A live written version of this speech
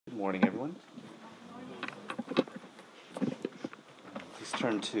Morning, everyone. Please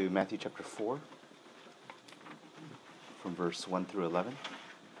turn to Matthew chapter 4, from verse 1 through 11.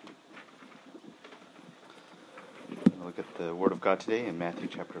 We'll look at the Word of God today in Matthew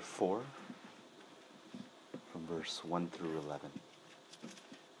chapter 4, from verse 1 through 11.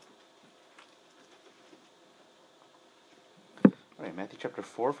 All right, Matthew chapter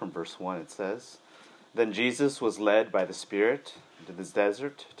 4, from verse 1, it says, "Then Jesus was led by the Spirit into this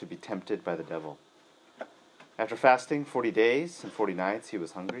desert to be tempted by the devil. After fasting 40 days and 40 nights, he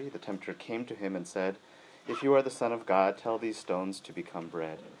was hungry. The tempter came to him and said, 'If you are the Son of God, tell these stones to become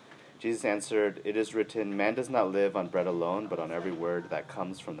bread.' Jesus answered, 'It is written, man does not live on bread alone, but on every word that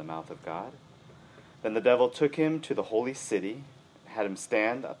comes from the mouth of God.' Then the devil took him to the holy city, and had him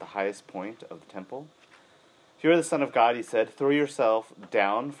stand at the highest point of the temple. 'If you are the Son of God,' he said, 'throw yourself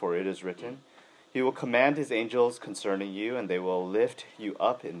down, for it is written, He will command His angels concerning you, and they will lift you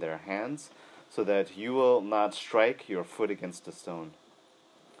up in their hands, so that you will not strike your foot against a stone.'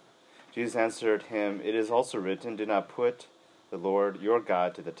 Jesus answered him, 'It is also written, do not put the Lord your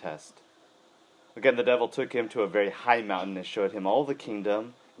God to the test.' Again the devil took him to a very high mountain and showed him all the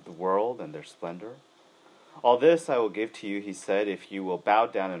kingdom of the world and their splendor. 'All this I will give to you,' he said, 'if you will bow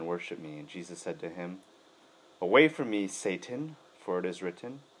down and worship me.' And Jesus said to him, 'Away from me, Satan, for it is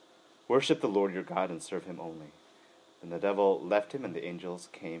written, worship the Lord your God and serve Him only.' And the devil left him, and the angels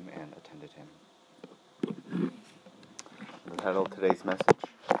came and attended him." The title of today's message,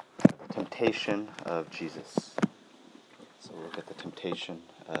 Temptation of Jesus. So we'll look at the temptation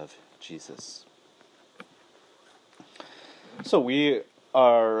of Jesus. So we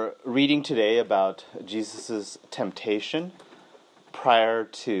are reading today about Jesus' temptation prior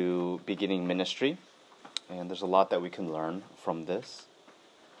to beginning ministry. And there's a lot that we can learn from this.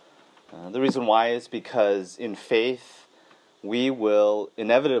 The reason why is because in faith, we will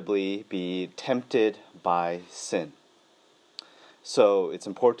inevitably be tempted by sin. So it's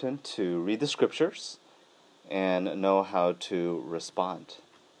important to read the scriptures and know how to respond.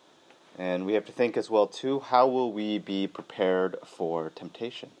 And we have to think as well, too, how will we be prepared for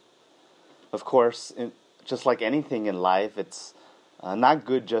temptation? Of course, just like anything in life, it's not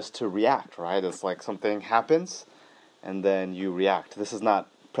good just to react, right? It's like something happens and then you react. This is not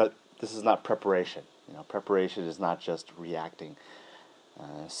preparation. Preparation is not just reacting.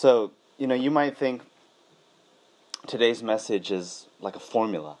 So, you might think today's message is like a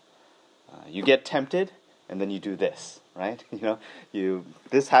formula. You get tempted, and then you do this, right?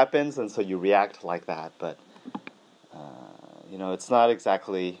 This happens, and so you react like that. But, it's not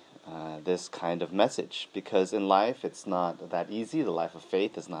exactly this kind of message, because in life, it's not that easy. The life of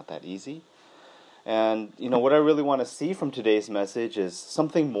faith is not that easy. And, what I really want to see from today's message is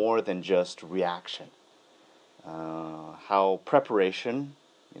something more than just reaction. How preparation,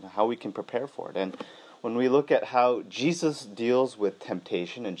 how we can prepare for it. And when we look at how Jesus deals with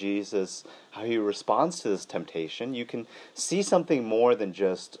temptation and how He responds to this temptation, you can see something more than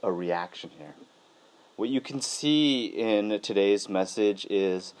just a reaction here. What you can see in today's message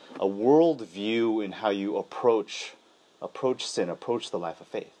is a worldview in how you approach sin, approach the life of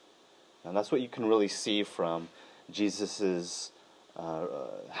faith. And that's what you can really see from Jesus's,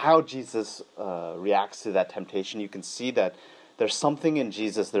 how Jesus reacts to that temptation. You can see that there's something in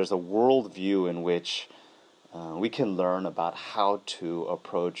Jesus, there's a worldview in which we can learn about how to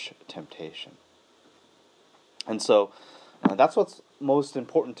approach temptation. And so that's what's most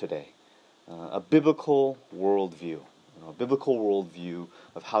important today, a biblical worldview, a biblical worldview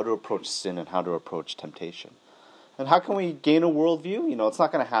of how to approach sin and how to approach temptation. And how can we gain a worldview? It's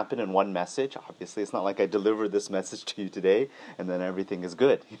not going to happen in one message. Obviously, it's not like I deliver this message to you today and then everything is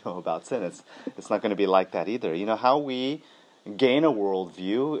good, about sin. It's not going to be like that either. How we gain a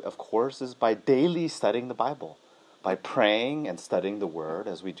worldview, of course, is by daily studying the Bible, by praying and studying the Word.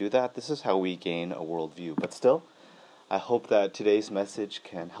 As we do that, this is how we gain a worldview. But still, I hope that today's message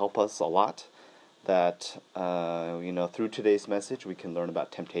can help us a lot. That through today's message, we can learn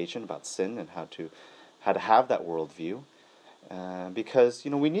about temptation, about sin, and how to have that worldview, because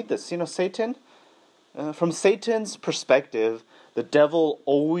we need this. Satan, from Satan's perspective, the devil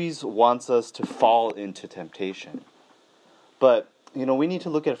always wants us to fall into temptation. But we need to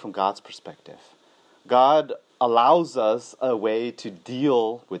look at it from God's perspective. God allows us a way to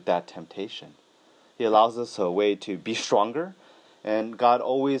deal with that temptation. He allows us a way to be stronger, and God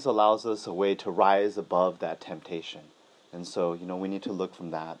always allows us a way to rise above that temptation. And so we need to look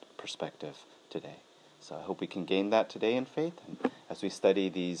from that perspective today. So I hope we can gain that today in faith. And as we study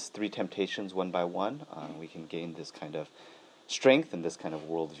these three temptations one by one, we can gain this kind of strength and this kind of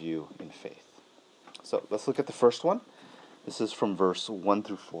worldview in faith. So let's look at the first one. This is from verse 1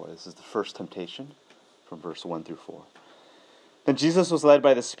 through 4. This is the first temptation from verse 1 through 4. Then Jesus was led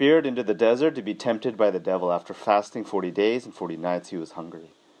by the Spirit into the desert to be tempted by the devil. After fasting 40 days and 40 nights, he was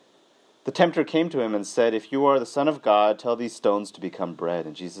hungry. The tempter came to him and said, "If you are the Son of God, tell these stones to become bread."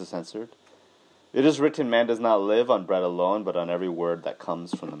 And Jesus answered, "It is written, man does not live on bread alone, but on every word that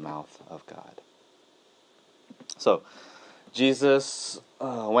comes from the mouth of God." So, Jesus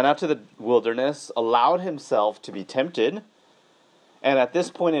went out to the wilderness, allowed himself to be tempted, and at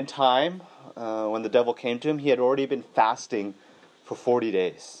this point in time, when the devil came to him, he had already been fasting for 40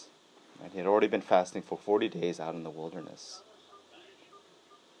 days. Right? He had already been fasting for 40 days out in the wilderness.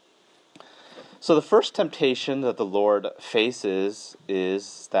 So the first temptation that the Lord faces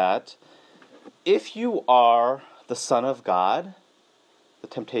is that if you are the Son of God, the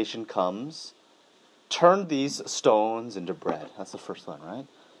temptation comes, turn these stones into bread. That's the first one, right?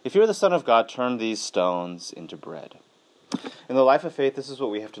 If you're the Son of God, turn these stones into bread. In the life of faith, this is what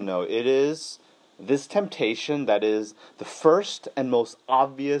we have to know. It is this temptation that is the first and most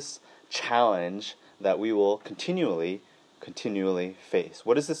obvious challenge that we will continually face.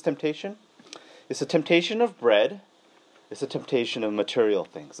 What is this temptation? It's a temptation of bread. It's a temptation of material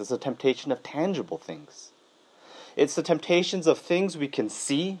things. It's a temptation of tangible things. It's the temptations of things we can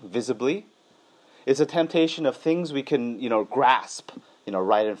see visibly. It's a temptation of things we can, grasp,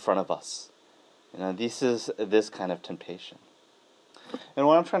 right in front of us. This is this kind of temptation. And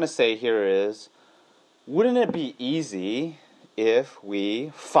what I'm trying to say here is, wouldn't it be easy if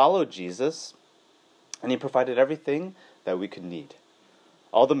we followed Jesus and he provided everything that we could need?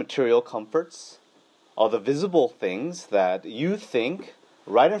 All the material comforts, all the visible things that you think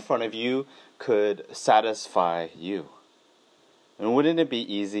right in front of you could satisfy you. And wouldn't it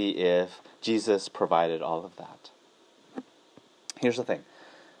be easy if Jesus provided all of that? Here's the thing.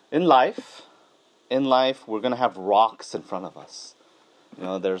 In life, we're going to have rocks in front of us.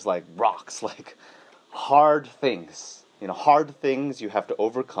 There's like rocks, like hard things. Hard things you have to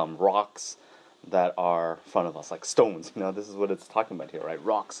overcome. Rocks that are in front of us, like stones. This is what it's talking about here, right?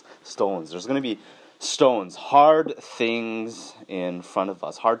 Rocks, stones. There's going to be stones, hard things in front of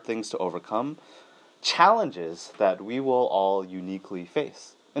us, hard things to overcome, challenges that we will all uniquely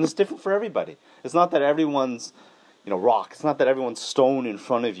face. And it's different for everybody. It's not that everyone's, rock. It's not that everyone's stone in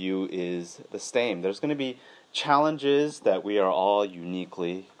front of you is the same. There's going to be challenges that we are all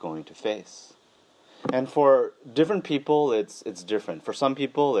uniquely going to face. And for different people, it's different. For some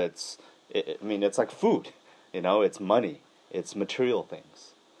people, it's like food. It's money. It's material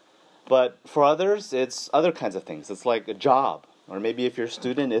things. But for others, it's other kinds of things. It's like a job. Or maybe if you're a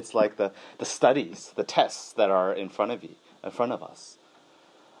student, it's like the studies, the tests that are in front of us.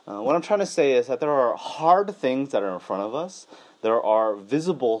 What I'm trying to say is that there are hard things that are in front of us. There are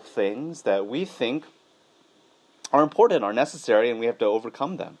visible things that we think are important, are necessary, and we have to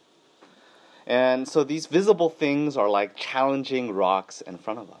overcome them. And so these visible things are like challenging rocks in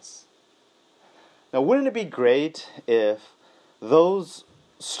front of us. Now, wouldn't it be great if those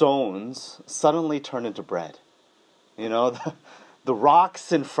stones suddenly turn into bread? The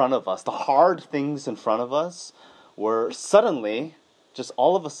rocks in front of us, the hard things in front of us were suddenly, just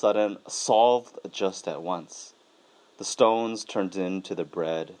all of a sudden, solved just at once. The stones turned into the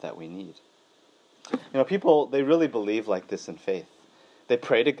bread that we need. People, they really believe like this in faith. They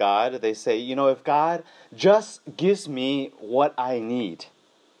pray to God. They say, if God just gives me what I need,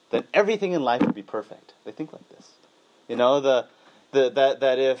 then everything in life would be perfect. They think like this.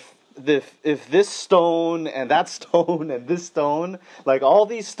 That if this stone and that stone and this stone, like all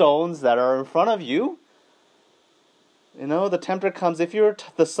these stones that are in front of you, the tempter comes, if you're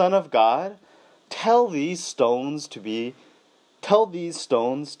the Son of God, tell these stones to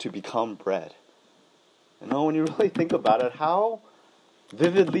become bread. When you really think about it, how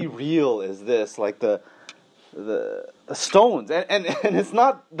vividly real is this? Like the stones. And it's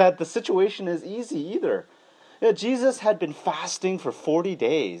not that the situation is easy either. Jesus had been fasting for 40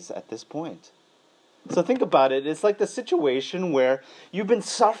 days at this point. So think about it. It's like the situation where you've been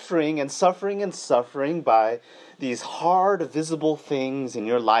suffering and suffering and suffering by these hard, visible things in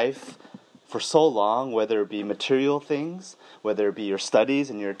your life for so long, whether it be material things, whether it be your studies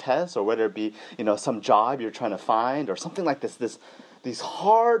and your tests, or whether it be, some job you're trying to find, or something like this. These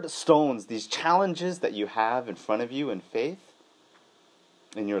hard stones, these challenges that you have in front of you in faith,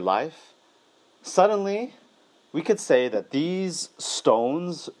 in your life, suddenly we could say that these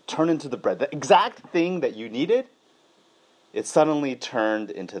stones turn into the bread. The exact thing that you needed, it suddenly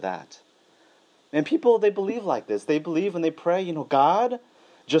turned into that. And people, they believe like this. They believe when they pray, God,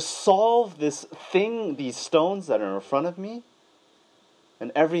 just solve this thing, these stones that are in front of me,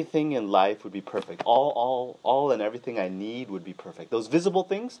 and everything in life would be perfect. All and everything I need would be perfect. Those visible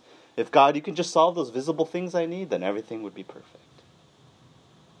things, if God, you can just solve those visible things I need, then everything would be perfect.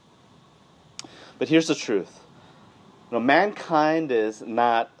 But here's the truth. Mankind is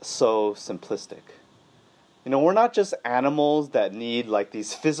not so simplistic. We're not just animals that need like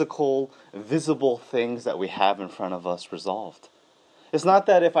these physical, visible things that we have in front of us resolved. It's not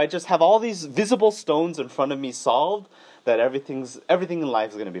that if I just have all these visible stones in front of me solved, that everything in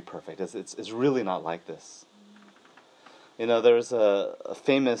life is going to be perfect. It's really not like this. There's a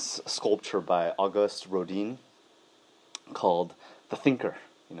famous sculpture by Auguste Rodin called The Thinker.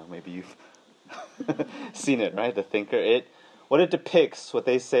 Maybe you've seen it, right? The Thinker. What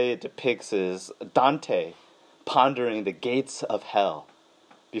they say it depicts is Dante pondering the gates of hell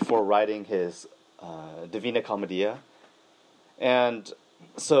before writing his Divina Commedia. And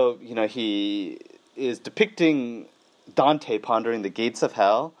so, he is depicting Dante pondering the gates of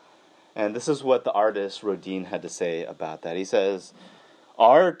hell. And this is what the artist Rodin had to say about that. He says,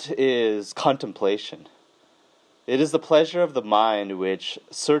 "Art is contemplation. It is the pleasure of the mind which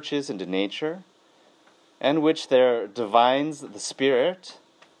searches into nature, and which there divines the spirit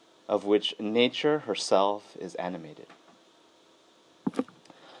of which nature herself is animated."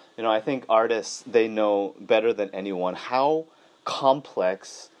 I think artists, they know better than anyone how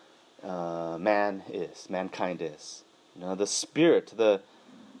complex mankind is. The spirit, the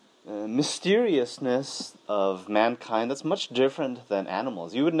mysteriousness of mankind, that's much different than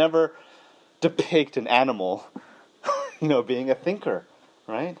animals. You would never depict an animal, being a thinker,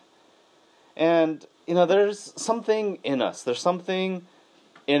 right? And, there's something in us. There's something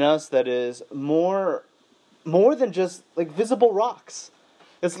in us that is more than just like visible rocks.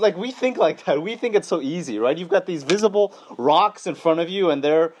 It's like we think like that. We think it's so easy, right? You've got these visible rocks in front of you, and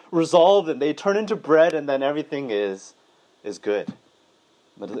they're resolved, and they turn into bread, and then everything is good.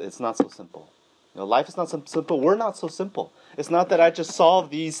 But it's not so simple. Life is not so simple. We're not so simple. It's not that I just solve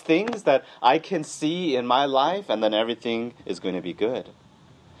these things that I can see in my life, and then everything is going to be good.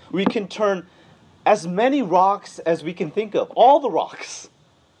 We can turn as many rocks as we can think of. All the rocks.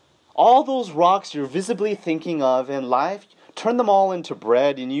 All those rocks you're visibly thinking of in life, turn them all into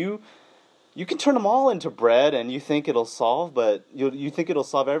bread, and you can turn them all into bread, and you think it'll solve, but you think it'll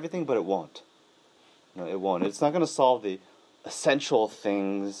solve everything, but it won't. It won't. It's not going to solve the essential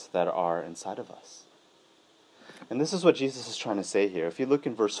things that are inside of us. And this is what Jesus is trying to say here. If you look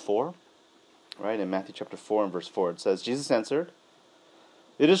in verse 4, right, in Matthew chapter 4 and verse 4, it says, Jesus answered,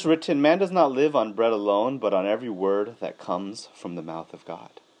 "It is written, man does not live on bread alone, but on every word that comes from the mouth of God."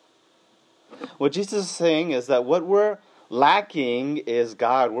 What Jesus is saying is that what we're lacking is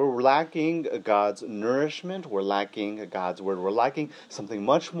God. We're lacking God's nourishment. We're lacking God's word. We're lacking something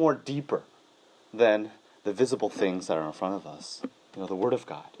much more deeper than the visible things that are in front of us. The word of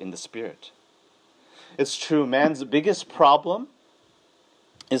God in the Spirit. It's true, man's biggest problem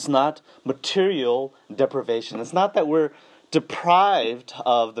is not material deprivation. It's not that we're deprived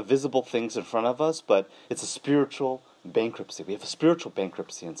of the visible things in front of us, but it's a spiritual bankruptcy. We have a spiritual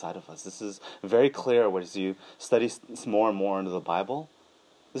bankruptcy inside of us. This is very clear as you study more and more into the Bible.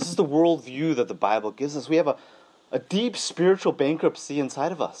 This is the worldview that the Bible gives us. We have a deep spiritual bankruptcy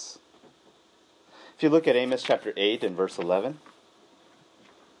inside of us. If you look at Amos chapter 8 and verse 11,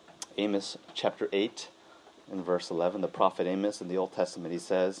 Amos chapter 8 and verse 11, the prophet Amos in the Old Testament, he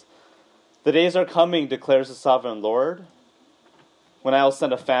says, "The days are coming, declares the sovereign Lord, when I will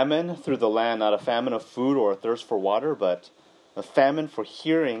send a famine through the land, not a famine of food or a thirst for water, but a famine for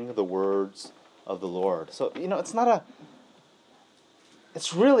hearing the words of the Lord." So, it's not a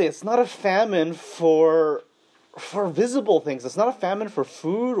famine for visible things. It's not a famine for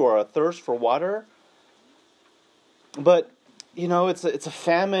food or a thirst for water. But, it's a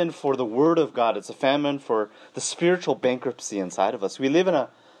famine for the Word of God. It's a famine for the spiritual bankruptcy inside of us. We live in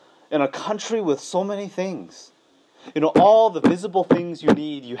a country with so many things. All the visible things you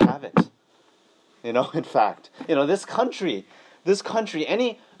need, you have it. In fact, this country,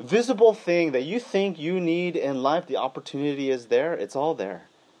 any visible thing that you think you need in life, the opportunity is there. It's all there.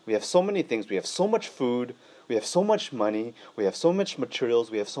 We have so many things. We have so much food. We have so much money. We have so much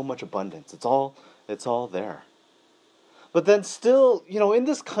materials. We have so much abundance. It's all there. But then still, in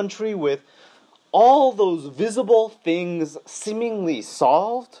this country with all those visible things seemingly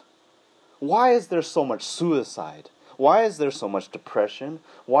solved, why is there so much suicide? Why is there so much depression?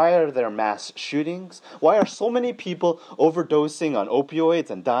 Why are there mass shootings? Why are so many people overdosing on opioids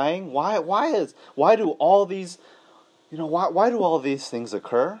and dying? Why do all these things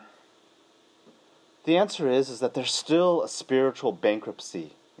occur? The answer is that there's still a spiritual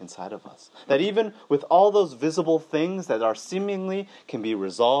bankruptcy inside of us. That even with all those visible things that are seemingly can be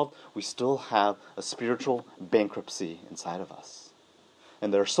resolved, we still have a spiritual bankruptcy inside of us.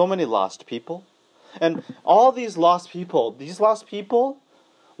 And there are so many lost people. And all these lost people,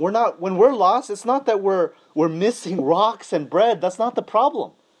 when we're lost, it's not that we're missing rocks and bread. That's not the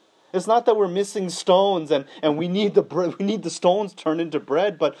problem. It's not that we're missing stones and we need the stones turned into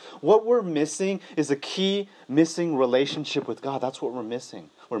bread, but what we're missing is a key missing relationship with God. That's what we're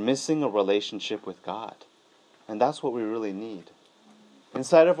missing. We're missing a relationship with God. And that's what we really need.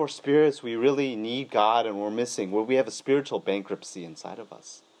 Inside of our spirits, we really need God, and we have a spiritual bankruptcy inside of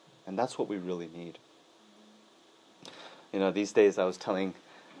us. And that's what we really need. These days I was telling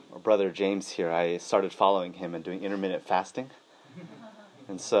our brother James here, I started following him and doing intermittent fasting.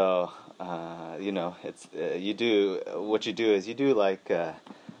 And so, you do like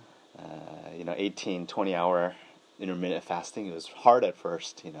 18, 20 hour intermittent fasting. It was hard at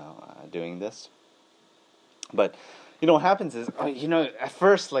first, doing this. But, what happens is, at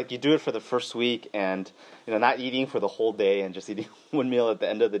first, like, you do it for the first week and, not eating for the whole day and just eating one meal at the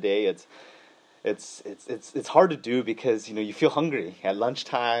end of the day. It's hard to do because, you feel hungry at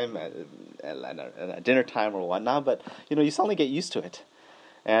lunchtime, at dinner time or whatnot, but, you suddenly get used to it.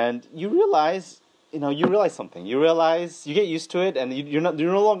 And you realize something. You get used to it, and you're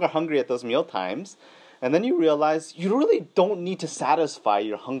no longer hungry at those meal times. And then you realize you really don't need to satisfy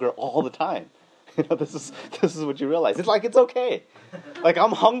your hunger all the time. This is what you realize. It's like, it's okay. Like,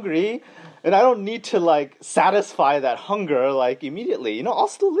 I'm hungry, and I don't need to, satisfy that hunger, immediately. I'll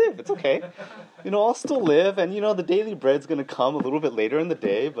still live. It's okay. I'll still live, and, the daily bread's going to come a little bit later in the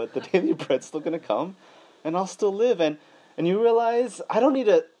day, but the daily bread's still going to come, and I'll still live. And you realize, I don't need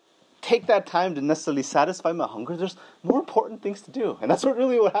to take that time to necessarily satisfy my hunger. There's more important things to do. And that's what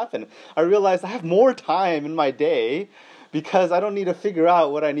happened. I realized I have more time in my day because I don't need to figure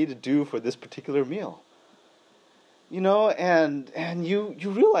out what I need to do for this particular meal. And you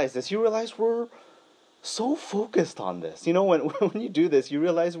realize this. You realize we're so focused on this. When you do this, you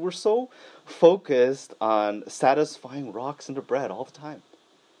realize we're so focused on satisfying rocks into bread all the time.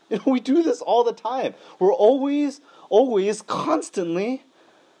 We do this all the time. We're always constantly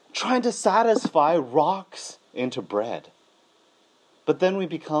trying to satisfy rocks into bread. But then we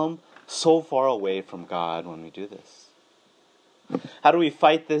become so far away from God when we do this. How do we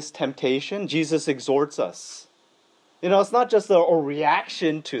fight this temptation? Jesus exhorts us. It's not just a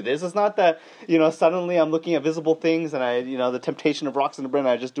reaction to this. It's not that, suddenly I'm looking at visible things and the temptation of rocks into bread and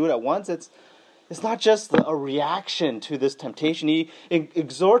I just do it at once. It's not just a reaction to this temptation. He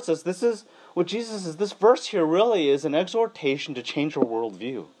exhorts us. This is what Jesus is. This verse here really is an exhortation to change your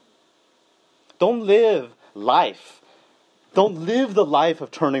worldview. Don't live the life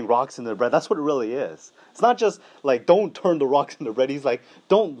of turning rocks into bread. That's what it really is. It's not just like, don't turn the rocks into bread. He's like,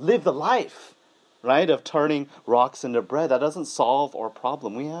 don't live the life, right, of turning rocks into bread. That doesn't solve our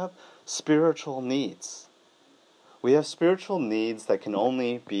problem. We have spiritual needs. We have spiritual needs that can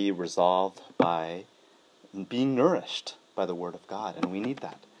only be resolved by being nourished by the Word of God. And we need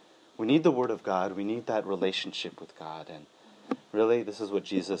that. We need the Word of God. We need that relationship with God. And really, this is what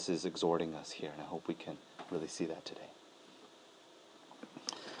Jesus is exhorting us here. And I hope we can really see that today.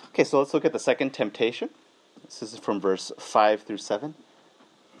 Okay, so let's look at the second temptation. This is from verse 5 through 7.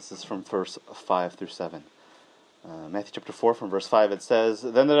 Matthew chapter 4 from verse 5, it says,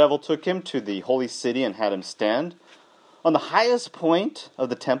 "Then the devil took him to the holy city and had him stand on the highest point of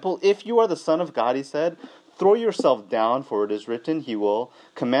the temple. 'If you are the Son of God,' he said, 'throw yourself down, for it is written, He will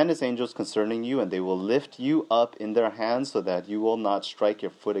command His angels concerning you, and they will lift you up in their hands so that you will not strike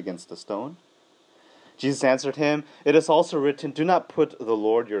your foot against a stone.' Jesus answered him, 'It is also written, do not put the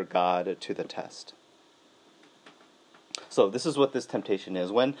Lord your God to the test.'" So this is what this temptation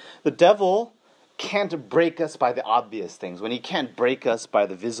is. When the devil can't break us by the obvious things, when he can't break us by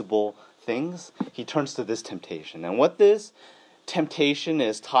the visible things, he turns to this temptation. And what this temptation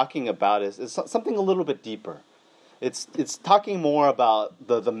is talking about is something a little bit deeper. It's talking more about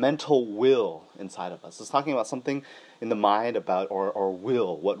the mental will inside of us. It's talking about something in the mind about our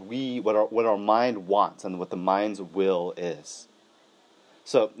will, what our mind wants and what the mind's will is.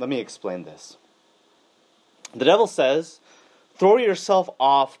 So let me explain this. The devil says, throw yourself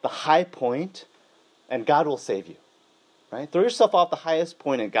off the high point and God will save you. Right? Throw yourself off the highest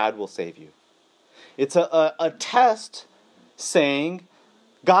point and God will save you. It's a test saying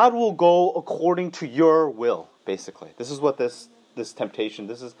God will go according to your will, basically. This is what this temptation,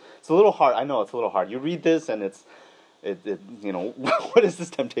 it's a little hard. I know it's a little hard. You read this and what is this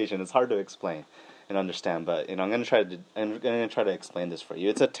temptation? It's hard to explain and understand, but I'm going to try to explain this for you.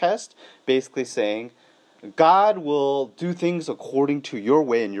 It's a test basically saying God will do things according to your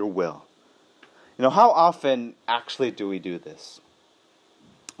way and your will. How often actually do we do this?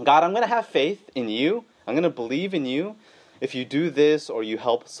 God, I'm going to have faith in you. I'm going to believe in you if you do this or you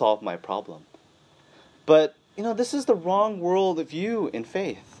help solve my problem. But, this is the wrong world view in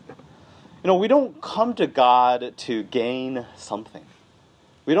faith. We don't come to God to gain something.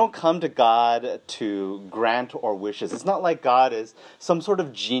 We don't come to God to grant our wishes. It's not like God is some sort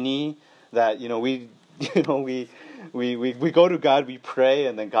of genie that, we go to God, we pray,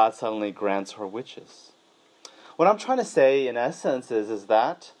 and then God suddenly grants our wishes. What I'm trying to say, in essence, is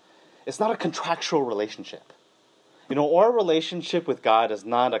that it's not a contractual relationship. Our relationship with God is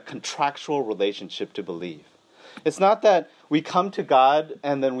not a contractual relationship to believe. It's not that we come to God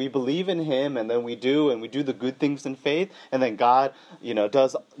and then we believe in Him and then we do the good things in faith, and then God,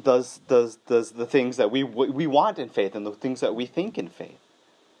 does the things that we want in faith and the things that we think in faith.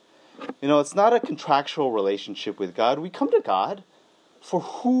 It's not a contractual relationship with God. We come to God for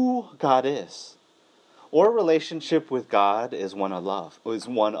who God is. Our relationship with God is one of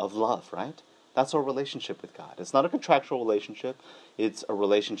love, right? That's our relationship with God. It's not a contractual relationship. It's a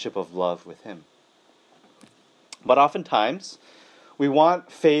relationship of love with Him. But oftentimes, we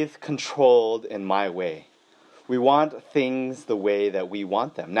want faith controlled in my way. We want things the way that we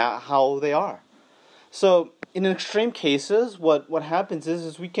want them, not how they are. So, in extreme cases, what happens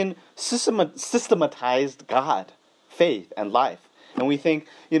is we can systematize God, faith, and life. And we think,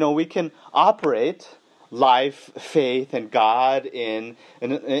 we can operate life, faith, and God in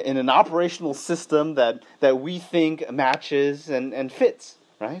an operational system that we think matches and fits,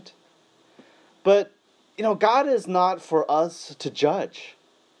 right? But, God is not for us to judge.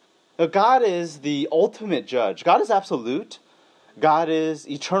 God is the ultimate judge. God is absolute. God is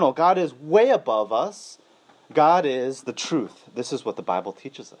eternal. God is way above us. God is the truth. This is what the Bible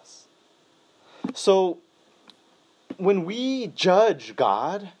teaches us. So, when we judge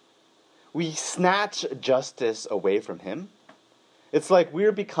God, we snatch justice away from Him. It's like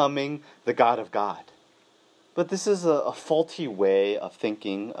we're becoming the God of God. But this is a faulty way of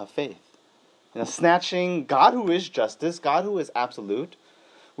thinking of faith. Snatching God who is justice, God who is absolute,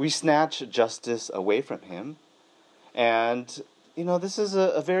 we snatch justice away from Him. And, this is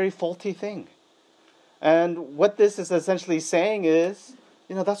a very faulty thing. And what this is essentially saying is,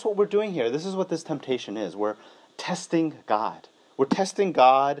 that's what we're doing here. This is what this temptation is. We're testing God. We're testing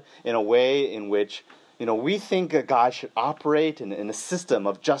God in a way in which, we think that God should operate in a system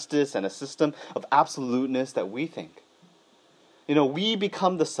of justice and a system of absoluteness that we think. We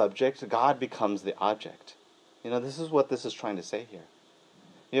become the subject, God becomes the object. This is what this is trying to say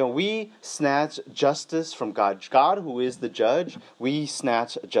here. We snatch justice from God. God, who is the judge, we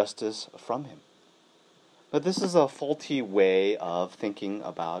snatch justice from Him. But this is a faulty way of thinking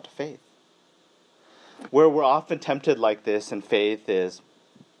about faith. Where we're often tempted like this in faith is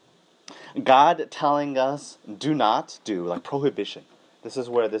God telling us do not do, like prohibition. This is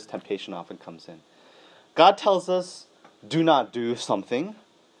where this temptation often comes in. God tells us do not do something,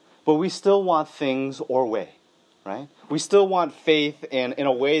 but we still want things our way, right? We still want faith in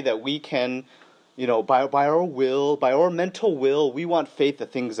a way that we can, by our will, by our mental will, we want faith, the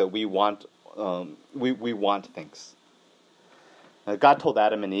things that we want. We want things. God told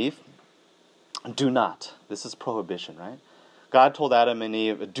Adam and Eve, do not. This is prohibition, right? God told Adam and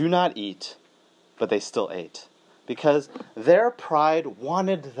Eve, do not eat, but they still ate. Because their pride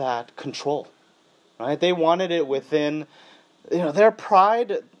wanted that control, right? They wanted it within, their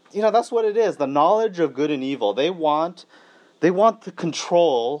pride, that's what it is. The knowledge of good and evil. They want the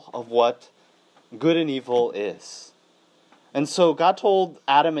control of what good and evil is. And so God told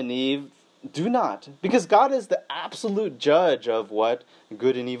Adam and Eve, do not. Because God is the absolute judge of what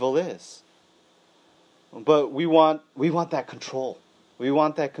good and evil is. But we want that control. We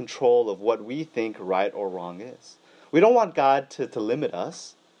want that control of what we think right or wrong is. We don't want God to limit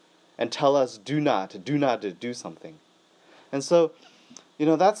us and tell us do not do something. And so,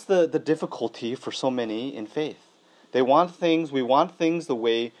 that's the difficulty for so many in faith. We want things the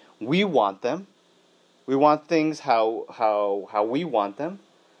way we want them. We want things how we want them.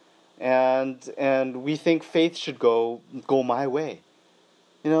 And we think faith should go my way.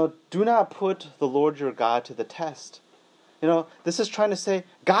 Do not put the Lord your God to the test. This is trying to say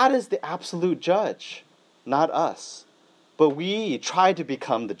God is the absolute judge, not us. But we try to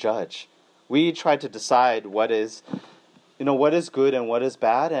become the judge. We try to decide what is good and what is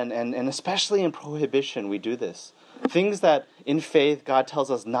bad, and especially in prohibition we do this. Things that in faith God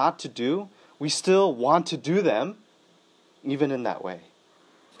tells us not to do, we still want to do them, even in that way.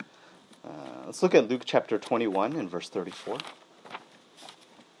 Let's look at Luke chapter 21 and verse 34.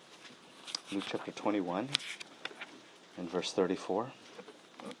 Luke chapter 21 and verse 34.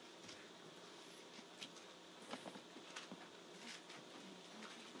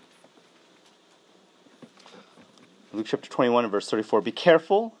 Luke chapter 21 and verse 34. Be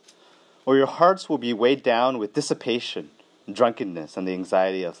careful, or your hearts will be weighed down with dissipation, drunkenness, and the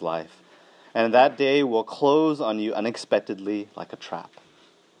anxiety of life. And that day will close on you unexpectedly like a trap.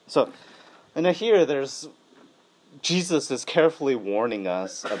 So, and here Jesus is carefully warning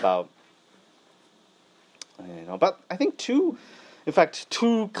us about I think two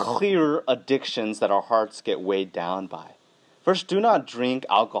clear addictions that our hearts get weighed down by. First, do not drink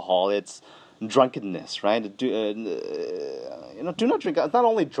alcohol. It's drunkenness, right? Do not drink. Not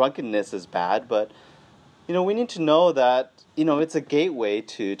only drunkenness is bad, but we need to know that it's a gateway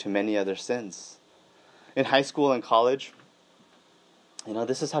to many other sins. In high school and college,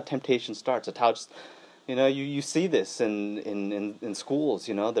 this is how temptation starts. It's how you see this in schools.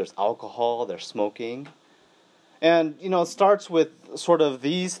 There's alcohol, there's smoking. And, it starts with sort of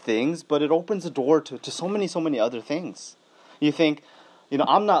these things, but it opens the door to so many other things. You think,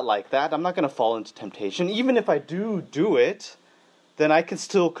 I'm not like that. I'm not going to fall into temptation. Even if I do it, then I can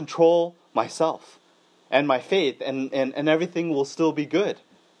still control myself and my faith, and everything will still be good.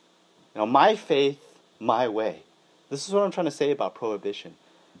 My faith, my way. This is what I'm trying to say about prohibition.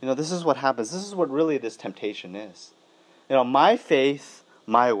 This is what happens. This is what really this temptation is. My faith,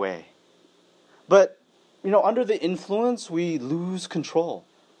 my way. But under the influence, we lose control.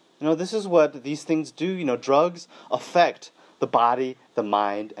 This is what these things do. Drugs affect the body, the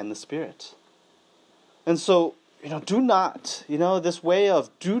mind, and the spirit. And so, do not. This way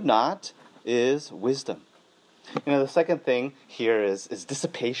of do not is wisdom. The second thing here is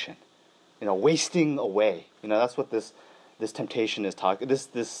dissipation. Wasting away. That's what this temptation is talking.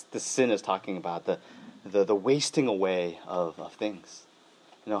 This sin is talking about. The wasting away of things.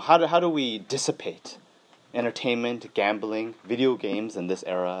 How do we dissipate? Entertainment, gambling, video games in this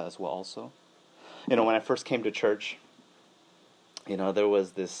era as well also. When I first came to church, there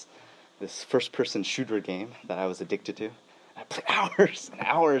was this first-person shooter game that I was addicted to. I played hours and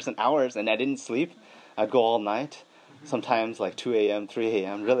hours and hours, and I didn't sleep. I'd go all night, sometimes like 2 a.m., 3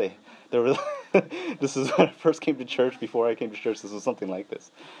 a.m., really. This is when I first came to church. Before I came to church, this was something like this.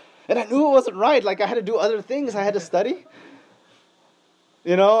 And I knew it wasn't right. Like, I had to do other things. I had to study.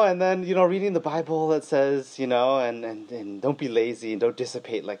 And then, reading the Bible that says, and don't be lazy and don't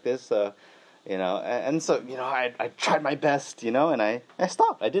dissipate like this, and so, I tried my best, and I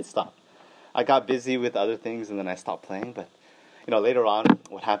stopped. I did stop. I got busy with other things, and then I stopped playing, but, later on,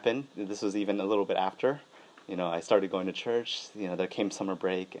 what happened, this was even a little bit after, I started going to church, there came summer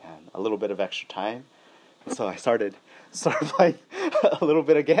break and a little bit of extra time, and so I started playing a little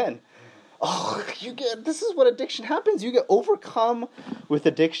bit again. Oh, this is what addiction happens. You get overcome with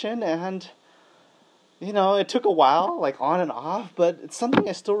addiction, and, it took a while, like on and off, but it's something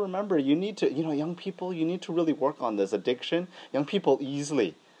I still remember. You need to, young people, you need to really work on this addiction. Young people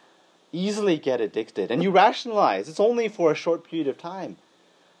easily get addicted, and you rationalize. It's only for a short period of time.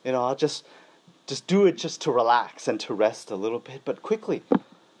 I'll just do it just to relax and to rest a little bit, but quickly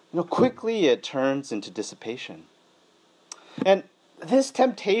it turns into dissipation. And this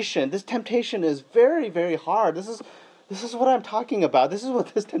temptation is very, very hard. This is what I'm talking about. This is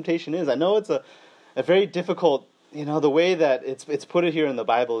what this temptation is. I know it's a very difficult, the way that it's put it here in the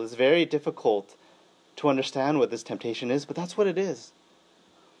Bible is very difficult to understand what this temptation is, but that's what it is.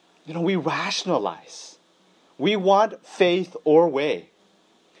 We rationalize. We want faith or way.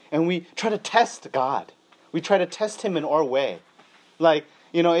 And we try to test God. We try to test Him in our way. Like,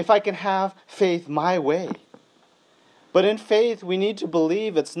 if I can have faith my way. But in faith, we need to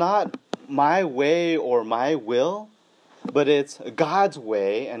believe it's not my way or my will, but it's God's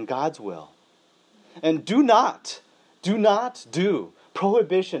way and God's will. And do not do.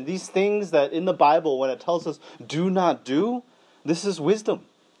 Prohibition, these things that in the Bible, when it tells us do not do, this is wisdom,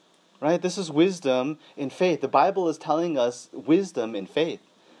 right? This is wisdom in faith. The Bible is telling us wisdom in faith.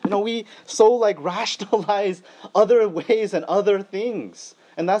 We rationalize other ways and other things.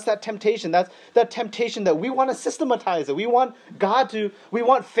 And that's that temptation. That's that temptation that we want to systematize it. We want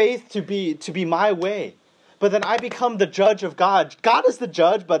faith to be my way. But then I become the judge of God. God is the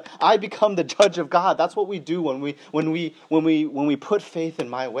judge, but I become the judge of God. That's what we do when we put faith in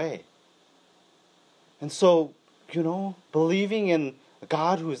my way. And so, believing in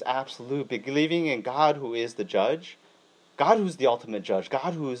God who is absolute, believing in God who is the judge, God who is the ultimate judge,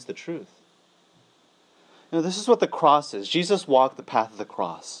 God who is the truth. This is what the cross is. Jesus walked the path of the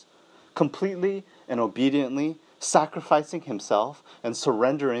cross, completely and obediently sacrificing Himself and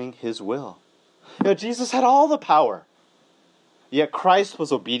surrendering His will. Jesus had all the power. Yet Christ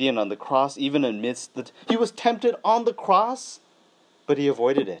was obedient on the cross, even amidst he was tempted on the cross, but he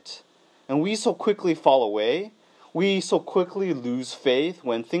avoided it. And we so quickly fall away. We so quickly lose faith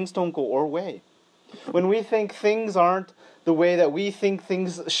when things don't go our way. When we think things aren't the way that we think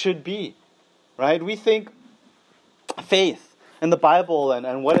things should be, right? We think faith and the Bible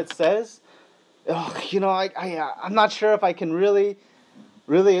and what it says, I'm not sure if I can really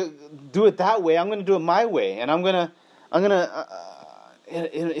do it that way. I'm going to do it my way, and I'm going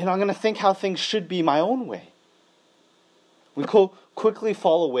to think how things should be my own way. We quickly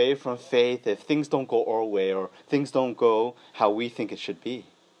fall away from faith if things don't go our way or things don't go how we think it should be.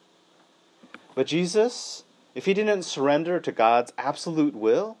 But Jesus, if he didn't surrender to God's absolute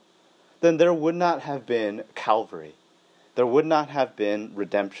will, then there would not have been Calvary. There would not have been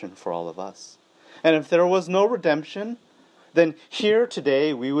redemption for all of us. And if there was no redemption, then here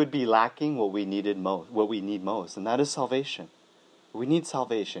today we would be lacking what we need most, and that is salvation. We need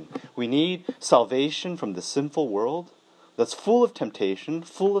salvation. We need salvation from the sinful world that's full of temptation,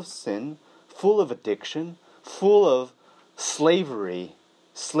 full of sin, full of addiction, full of slavery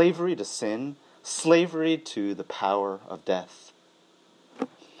to sin, slavery to the power of death.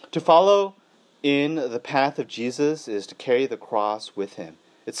 To follow in the path of Jesus is to carry the cross with him.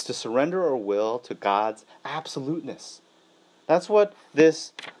 It's to surrender our will to God's absoluteness. That's what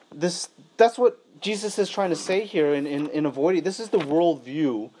that's what Jesus is trying to say here in avoiding. This is the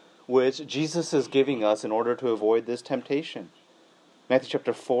worldview which Jesus is giving us in order to avoid this temptation. Matthew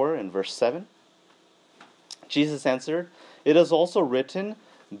chapter 4 and verse 7. Jesus answered, "It is also written,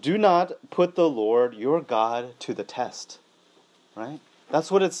 do not put the Lord your God to the test." Right?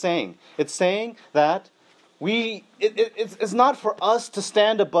 That's what it's saying. It's saying that it's not for us to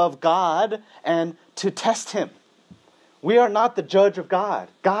stand above God and to test him. We are not the judge of God.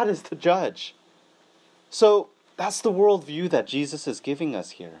 God is the judge. So that's the worldview that Jesus is giving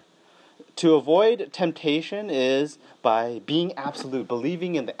us here. To avoid temptation is by being absolute,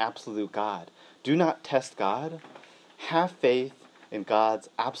 believing in the absolute God. Do not test God. Have faith in God's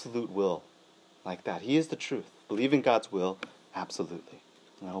absolute will. Like that. He is the truth. Believe in God's will absolutely.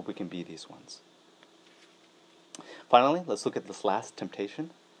 And I hope we can be these ones. Finally, let's look at this last temptation.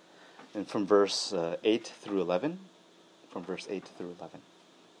 And from verse 8 through 11. From verse 8 through 11.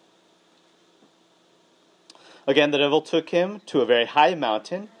 Again, the devil took him to a very high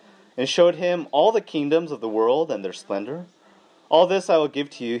mountain and showed him all the kingdoms of the world and their splendor. "All this I will give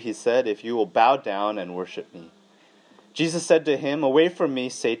to you," he said, "if you will bow down and worship me." Jesus said to him, "Away from me,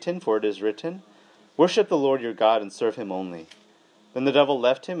 Satan, for it is written, worship the Lord your God and serve him only." Then the devil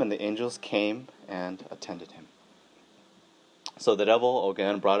left him, and the angels came and attended him. So the devil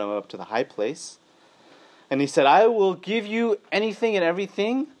again brought him up to the high place, and he said, "I will give you anything and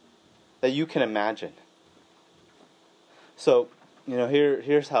everything that you can imagine." So,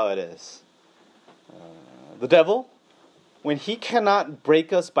 here's how it is. The devil, when he cannot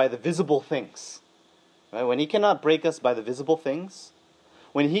break us by the visible things, right? When he cannot break us by the visible things,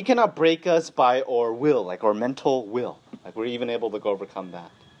 when he cannot break us by our will, like our mental will, like we're even able to overcome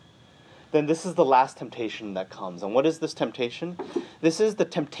that, then this is the last temptation that comes. And what is this temptation? This is the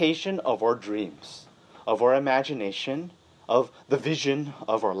temptation of our dreams, of our imagination, of the vision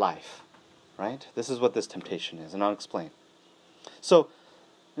of our life, right? This is what this temptation is, and I'll explain. So,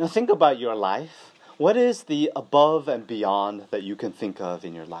 think about your life. What is the above and beyond that you can think of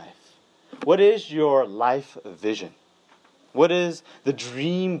in your life? What is your life vision? What is the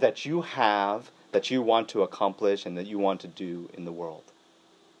dream that you have that you want to accomplish and that you want to do in the world?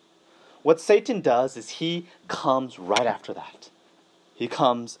 What Satan does is he comes right after that. He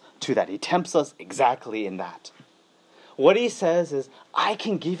comes to that. He tempts us exactly in that. What he says is, I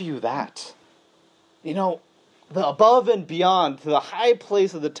can give you that. The above and beyond, to the high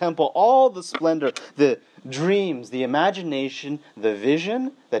place of the temple, all the splendor, the dreams, the imagination, the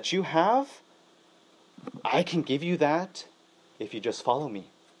vision that you have, I can give you that if you just follow me.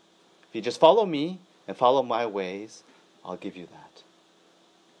 If you just follow me and follow my ways, I'll give you that.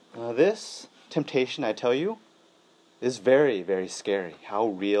 Now this temptation, I tell you, is very, very scary. How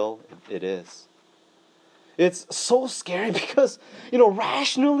real it is. It's so scary because,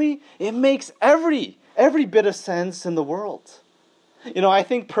 rationally, it makes every bit of sense in the world. I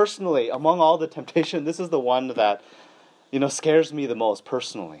think personally, among all the temptation, this is the one that, scares me the most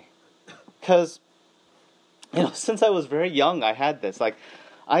personally. Because, since I was very young, I had this.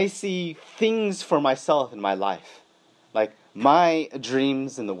 I see things for myself in my life. Like, my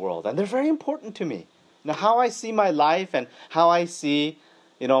dreams in the world. And they're very important to me. How I see my life and how I see,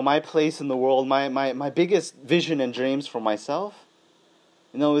 my place in the world, my biggest vision and dreams for myself.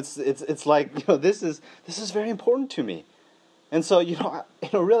 It's like, this is very important to me. And so,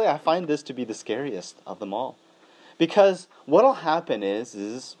 really I find this to be the scariest of them all. Because what'll happen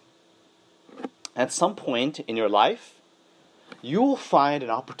is at some point in your life, you will find an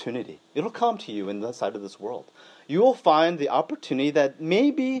opportunity. It'll come to you in the side of this world. You will find the opportunity that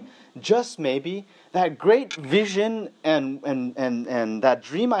maybe, just maybe, that great vision and that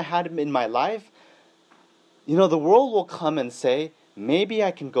dream I had in my life, the world will come and say, maybe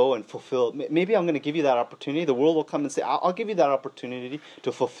I can go and fulfill, maybe I'm going to give you that opportunity. The world will come and say, I'll give you that opportunity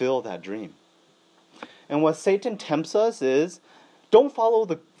to fulfill that dream. And what Satan tempts us is, don't follow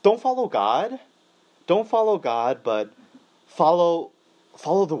God. Don't follow God, but follow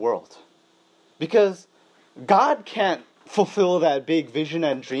the world. Because God can't fulfill that big vision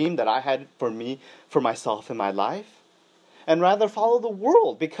and dream that I had for myself in my life. And rather follow the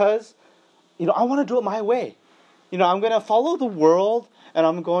world because, I want to do it my way. I'm going to follow the world and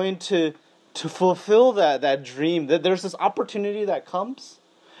I'm going to fulfill that dream. That there's this opportunity that comes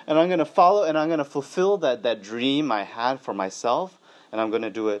and I'm going to follow and I'm going to fulfill that dream I had for myself and I'm going to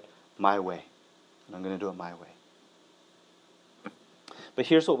do it my way. But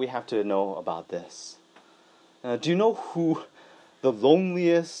here's what we have to know about this. Do you know who the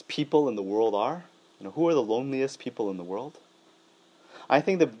loneliest people in the world are? Who are the loneliest people in the world? I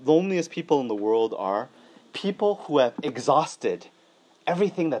think the loneliest people in the world are people who have exhausted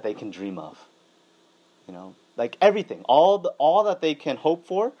everything that they can dream of. Like everything, all that they can hope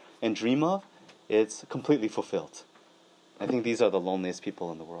for and dream of, it's completely fulfilled. I think these are the loneliest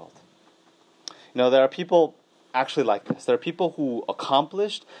people in the world. There are people actually like this. There are people who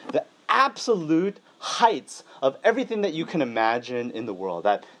accomplished the absolute heights of everything that you can imagine in the world.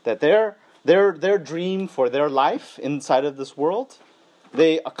 That their dream for their life inside of this world,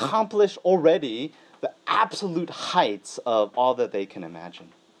 they accomplish already the absolute heights of all that they can imagine.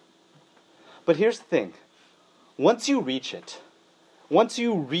 But here's the thing. Once you reach it, once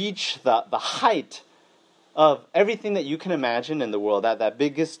you reach the height of everything that you can imagine in the world, that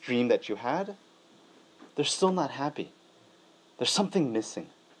biggest dream that you had, they're still not happy. There's something missing.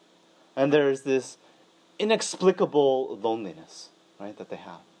 And there's this inexplicable loneliness, right, that they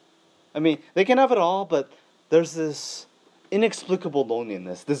have. I mean, they can have it all, but there's this inexplicable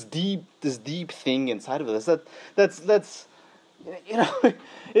loneliness, this deep thing inside of us that's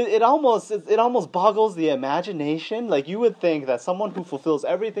it almost boggles the imagination. Like you would think that someone who fulfills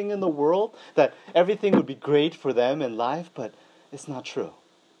everything in the world, that everything would be great for them in life, but it's not true.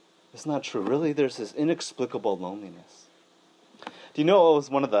 It's not true. Really, there's this inexplicable loneliness. Do you know it was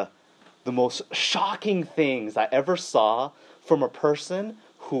one of the most shocking things I ever saw from a person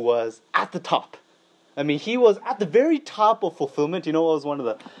who was at the top? I mean, he was at the very top of fulfillment. You know what was one of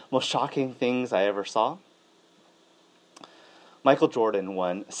the most shocking things I ever saw? Michael Jordan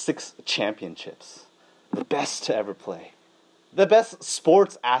won 6 championships. The best to ever play. The best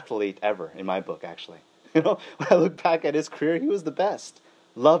sports athlete ever, in my book, actually. When I look back at his career, he was the best.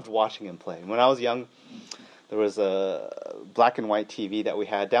 Loved watching him play. When I was young, there was a black and white TV that we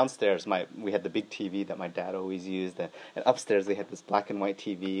had downstairs. We had the big TV that my dad always used, and upstairs they had this black and white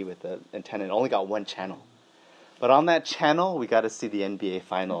TV with the antenna. It only got one channel. But on that channel, we got to see the NBA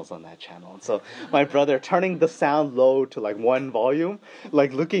Finals on that channel. And so my brother, turning the sound low to like 1 volume,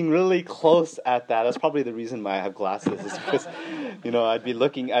 like looking really close at that. That's probably the reason why I have glasses, is because, I'd be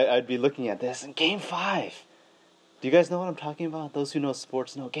looking at this. And Game 5, do you guys know what I'm talking about? Those who know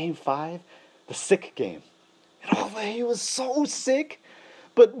sports know. Game 5, the sick game. He was so sick,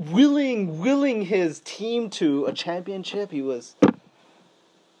 but willing his team to a championship. He was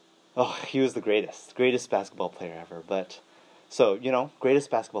the greatest basketball player ever.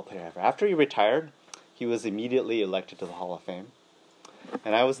 Greatest basketball player ever. After he retired, he was immediately elected to the Hall of Fame.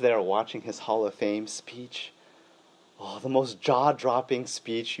 And I was there watching his Hall of Fame speech. Oh, the most jaw-dropping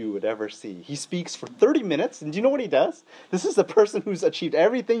speech you would ever see. He speaks for 30 minutes, and do you know what he does? This is a person who's achieved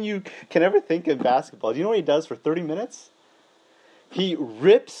everything you can ever think in basketball. Do you know what he does for 30 minutes? He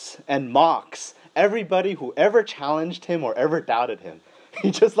rips and mocks everybody who ever challenged him or ever doubted him.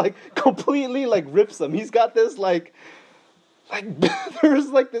 He just completely rips them. He's got this there's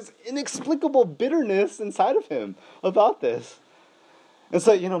this inexplicable bitterness inside of him about this. And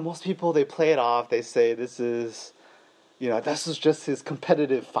so, most people, they play it off. They say this is just his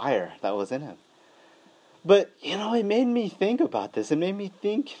competitive fire that was in him. But, it made me think about this. It made me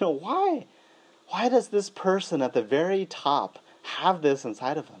think, why? Why does this person at the very top have this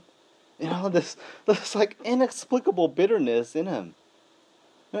inside of him? This inexplicable bitterness in him.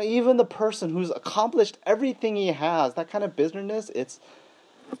 Even the person who's accomplished everything he has, that kind of bitterness, it's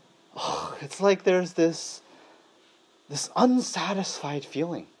like there's this unsatisfied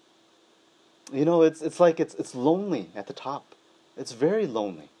feeling. It's like it's lonely at the top. It's very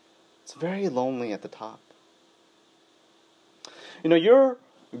lonely. It's very lonely at the top. Your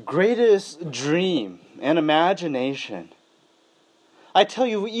greatest dream and imagination, I tell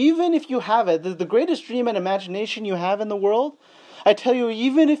you, even if you have it, the greatest dream and imagination you have in the world, I tell you,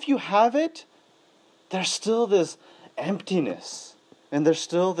 even if you have it, there's still this emptiness and there's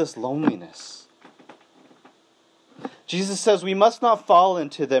still this loneliness. Jesus says we must not fall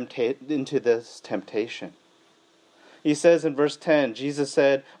into this temptation. He says in verse 10, Jesus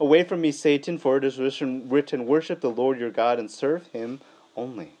said, "Away from me, Satan, for it is written, worship the Lord your God and serve him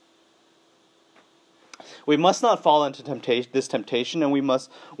only." We must not fall into this temptation, and we must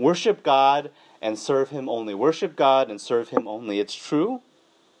worship God and serve him only. Worship God and serve him only. It's true.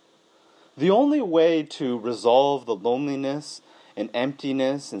 The only way to resolve the loneliness and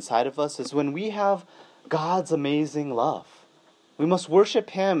emptiness inside of us is when we have God's amazing love. We must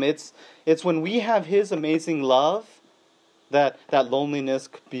worship him. It's when we have his amazing love that loneliness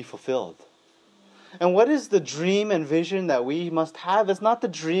could be fulfilled. And what is the dream and vision that we must have? It's not the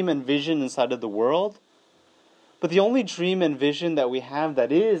dream and vision inside of the world, but the only dream and vision that we have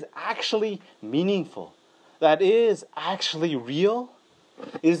that is actually meaningful, that is actually real,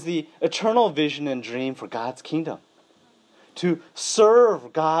 is the eternal vision and dream for God's kingdom. To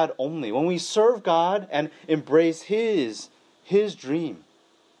serve God only. When we serve God and embrace his dream.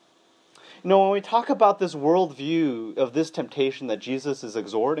 When we talk about this worldview of this temptation that Jesus is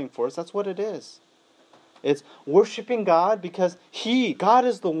exhorting for us, that's what it is. It's worshiping God because God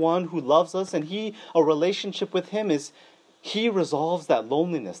is the one who loves us, and a relationship with him he resolves that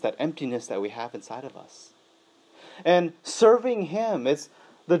loneliness, that emptiness that we have inside of us. And serving him, it's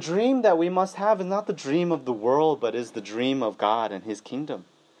the dream that we must have is not the dream of the world, but is the dream of God and his kingdom.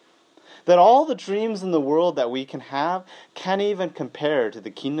 That all the dreams in the world that we can have can't even compare to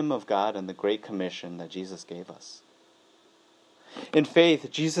the kingdom of God and the great commission that Jesus gave us. In faith,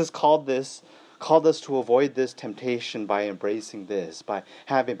 Jesus called us to avoid this temptation by embracing this, by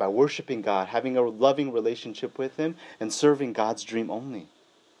worshiping God, having a loving relationship with him, and serving God's dream only.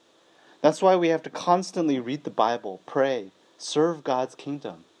 That's why we have to constantly read the Bible, pray, serve God's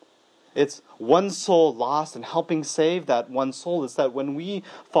kingdom. It's one soul lost and helping save that one soul. It's that when we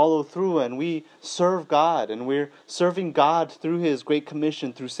follow through and we serve God and we're serving God through his great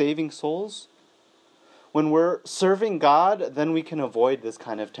commission, through saving souls, when we're serving God, then we can avoid this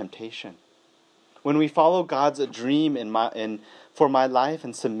kind of temptation. When we follow God's dream for my life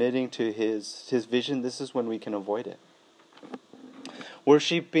and submitting to his vision, this is when we can avoid it.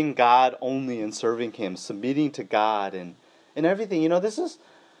 Worshipping God only and serving him, submitting to God and everything. This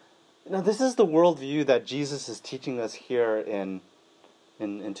is the worldview that Jesus is teaching us here in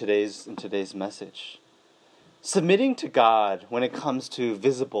today's message. Submitting to God when it comes to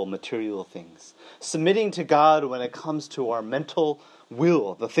visible material things. Submitting to God when it comes to our mental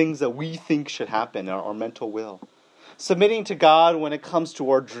will, the things that we think should happen, our mental will. Submitting to God when it comes to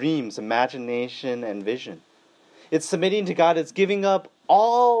our dreams, imagination, and vision. It's submitting to God. It's giving up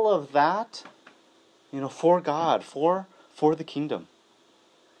all of that, for God, for the kingdom.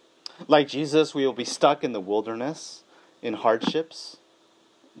 Like Jesus, we will be stuck in the wilderness, in hardships.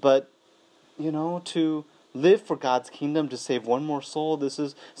 But, to live for God's kingdom, to save one more soul, this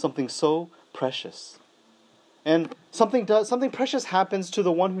is something so precious. And something precious happens to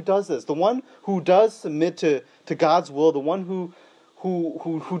the one who does this. The one who does submit to God's will, the one who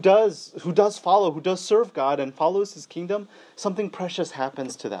does follow, who does serve God and follows his kingdom, something precious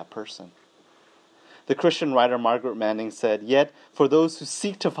happens to that person. The Christian writer Margaret Manning said, "Yet for those who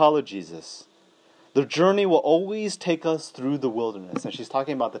seek to follow Jesus, the journey will always take us through the wilderness." And she's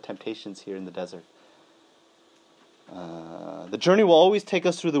talking about the temptations here in the desert. The journey will always take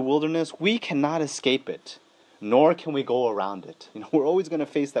us through the wilderness. We cannot escape it, nor can we go around it. We're always going to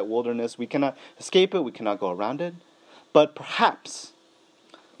face that wilderness. We cannot escape it. We cannot go around it. But perhaps,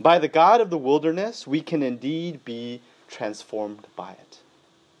 by the God of the wilderness, we can indeed be transformed by it.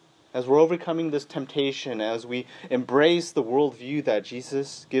 As we're overcoming this temptation, as we embrace the worldview that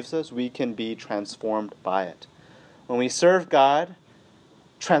Jesus gives us, we can be transformed by it. When we serve God,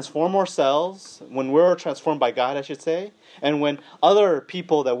 transform ourselves, when we're transformed by God, I should say, and when other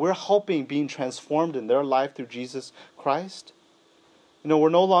people that we're helping being transformed in their life through Jesus Christ, we're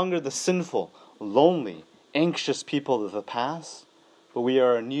no longer the sinful, lonely, anxious people of the past, but we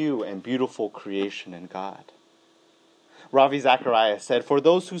are a new and beautiful creation in God. Ravi Zacharias said, "For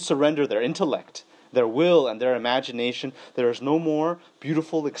those who surrender their intellect, their will, and their imagination, there is no more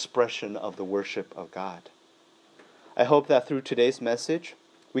beautiful expression of the worship of God." I hope that through today's message,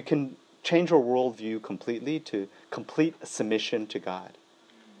 we can change our worldview completely to complete submission to God.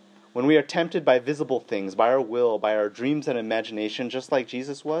 When we are tempted by visible things, by our will, by our dreams and imagination, just like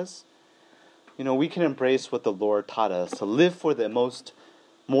Jesus was, we can embrace what the Lord taught us, to live for the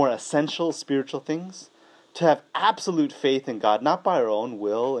more essential spiritual things, to have absolute faith in God, not by our own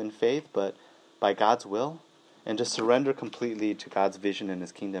will and faith, but by God's will, and to surrender completely to God's vision and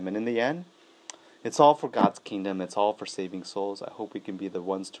His kingdom. And in the end, it's all for God's kingdom. It's all for saving souls. I hope we can be the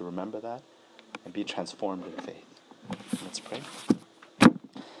ones to remember that and be transformed in faith. Let's pray.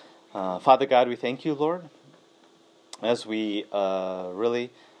 Father God, we thank you, Lord, as we really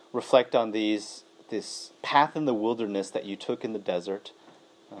reflect on this path in the wilderness that you took in the desert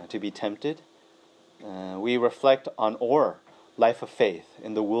to be tempted. We reflect on our life of faith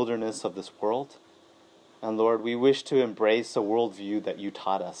in the wilderness of this world. And Lord, we wish to embrace a worldview that you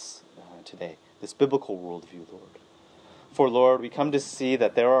taught us today, this biblical worldview, Lord. For Lord, we come to see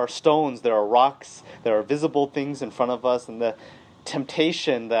that there are stones, there are rocks, there are visible things in front of us, and the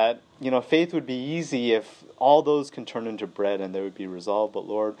temptation that, faith would be easy if all those can turn into bread and they would be resolved. But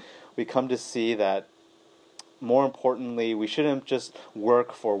Lord, we come to see that more importantly, we shouldn't just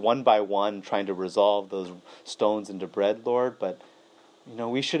work for one by one trying to resolve those stones into bread, Lord, but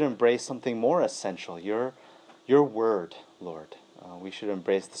we should embrace something more essential, your word, Lord. We should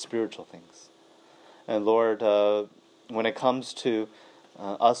embrace the spiritual things. And Lord, when it comes to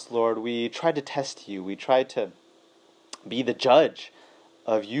us, Lord, we try to test you. We try to be the judge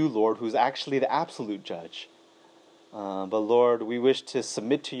of you, Lord, who's actually the absolute judge. But Lord, we wish to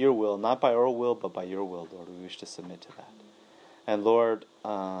submit to your will, not by our will, but by your will, Lord. We wish to submit to that. And Lord,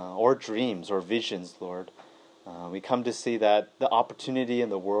 or dreams or visions, Lord, we come to see that the opportunity in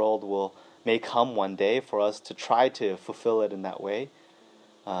the world may come one day for us to try to fulfill it in that way.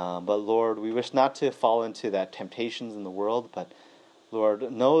 But Lord, we wish not to fall into that temptations in the world, but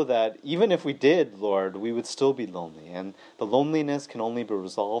Lord, know that even if we did, Lord, we would still be lonely. And the loneliness can only be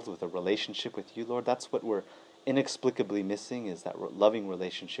resolved with a relationship with you, Lord. That's what we're inexplicably missing, is that loving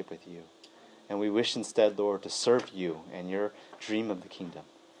relationship with you. And we wish instead, Lord, to serve you and your dream of the kingdom.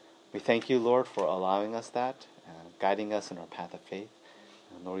 We thank you, Lord, for allowing us that, guiding us in our path of faith.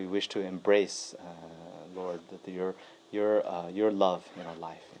 And Lord, we wish to embrace, Lord, your love in our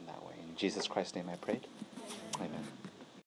life in that way. In Jesus Christ's name I prayed.